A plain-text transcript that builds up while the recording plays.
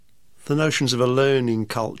The notions of a learning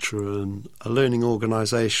culture and a learning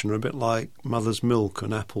organisation are a bit like mother's milk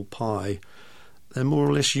and apple pie. They're more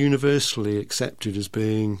or less universally accepted as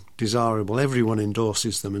being desirable. Everyone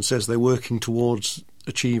endorses them and says they're working towards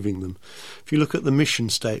achieving them. If you look at the mission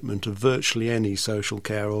statement of virtually any social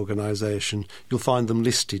care organisation, you'll find them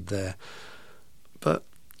listed there. But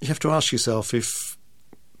you have to ask yourself if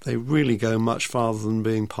they really go much farther than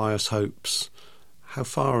being pious hopes. How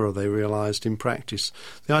far are they realised in practice?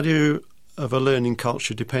 The idea of a learning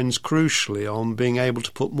culture depends crucially on being able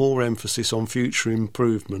to put more emphasis on future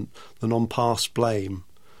improvement than on past blame.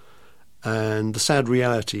 And the sad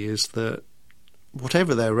reality is that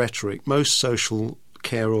whatever their rhetoric, most social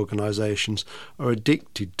care organisations are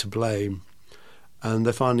addicted to blame, and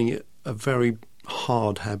they're finding it a very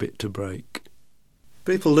hard habit to break.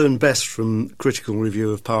 People learn best from critical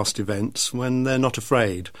review of past events when they're not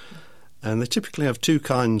afraid, and they typically have two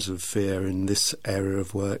kinds of fear in this area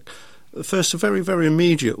of work. First, a very, very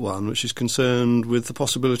immediate one, which is concerned with the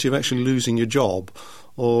possibility of actually losing your job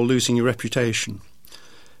or losing your reputation.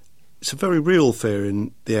 It's a very real fear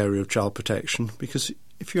in the area of child protection, because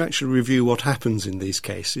if you actually review what happens in these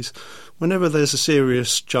cases, whenever there's a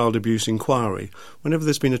serious child abuse inquiry, whenever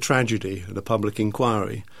there's been a tragedy at a public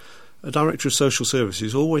inquiry, a Director of Social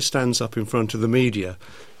Services always stands up in front of the media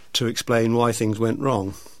to explain why things went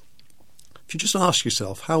wrong. If you just ask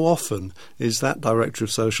yourself, how often is that Director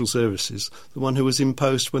of Social Services the one who was in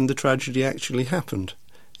post when the tragedy actually happened?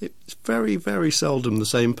 It's very, very seldom the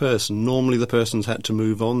same person. Normally the person's had to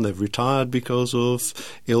move on. They've retired because of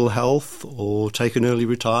ill health or taken early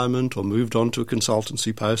retirement or moved on to a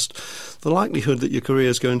consultancy post. The likelihood that your career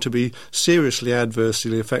is going to be seriously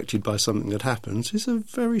adversely affected by something that happens is a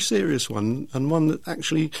very serious one, and one that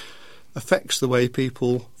actually affects the way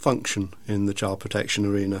people function in the child protection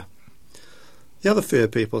arena. The other fear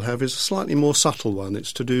people have is a slightly more subtle one.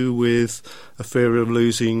 It's to do with a fear of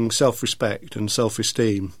losing self-respect and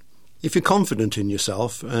self-esteem. If you're confident in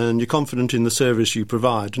yourself and you're confident in the service you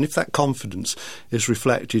provide, and if that confidence is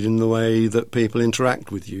reflected in the way that people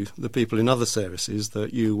interact with you, the people in other services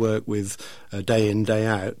that you work with day in, day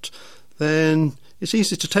out, then it's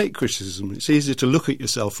easy to take criticism. It's easy to look at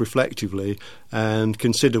yourself reflectively and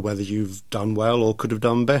consider whether you've done well or could have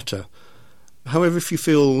done better. However, if you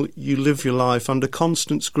feel you live your life under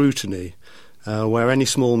constant scrutiny, where any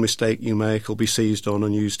small mistake you make will be seized on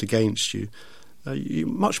and used against you, you're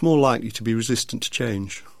much more likely to be resistant to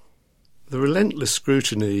change. The relentless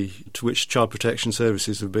scrutiny to which child protection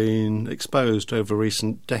services have been exposed over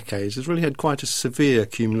recent decades has really had quite a severe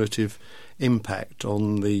cumulative impact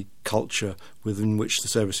on the culture within which the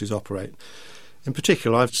services operate. In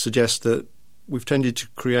particular, I'd suggest that we've tended to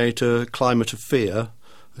create a climate of fear,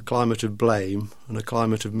 a climate of blame and a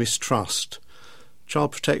climate of mistrust.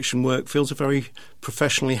 Child protection work feels a very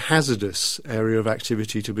professionally hazardous area of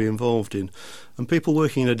activity to be involved in, and people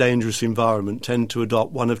working in a dangerous environment tend to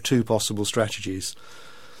adopt one of two possible strategies.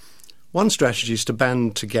 One strategy is to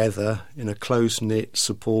band together in a close-knit,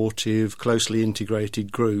 supportive, closely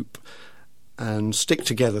integrated group and stick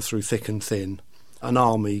together through thick and thin. An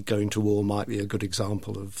army going to war might be a good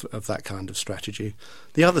example of that kind of strategy.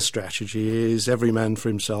 The other strategy is every man for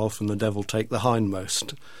himself and the devil take the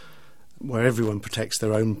hindmost, where everyone protects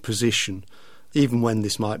their own position, even when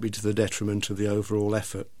this might be to the detriment of the overall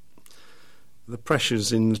effort. The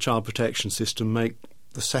pressures in the child protection system make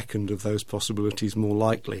the second of those possibilities more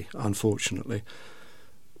likely, unfortunately.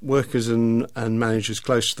 Workers and managers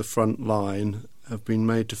close to the front line have been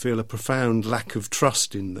made to feel a profound lack of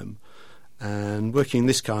trust in them, and working in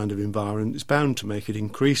this kind of environment is bound to make it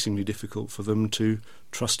increasingly difficult for them to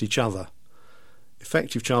trust each other.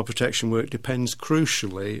 Effective child protection work depends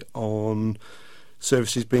crucially on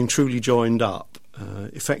services being truly joined up,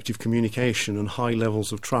 effective communication and high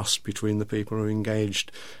levels of trust between the people who are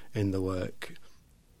engaged in the work.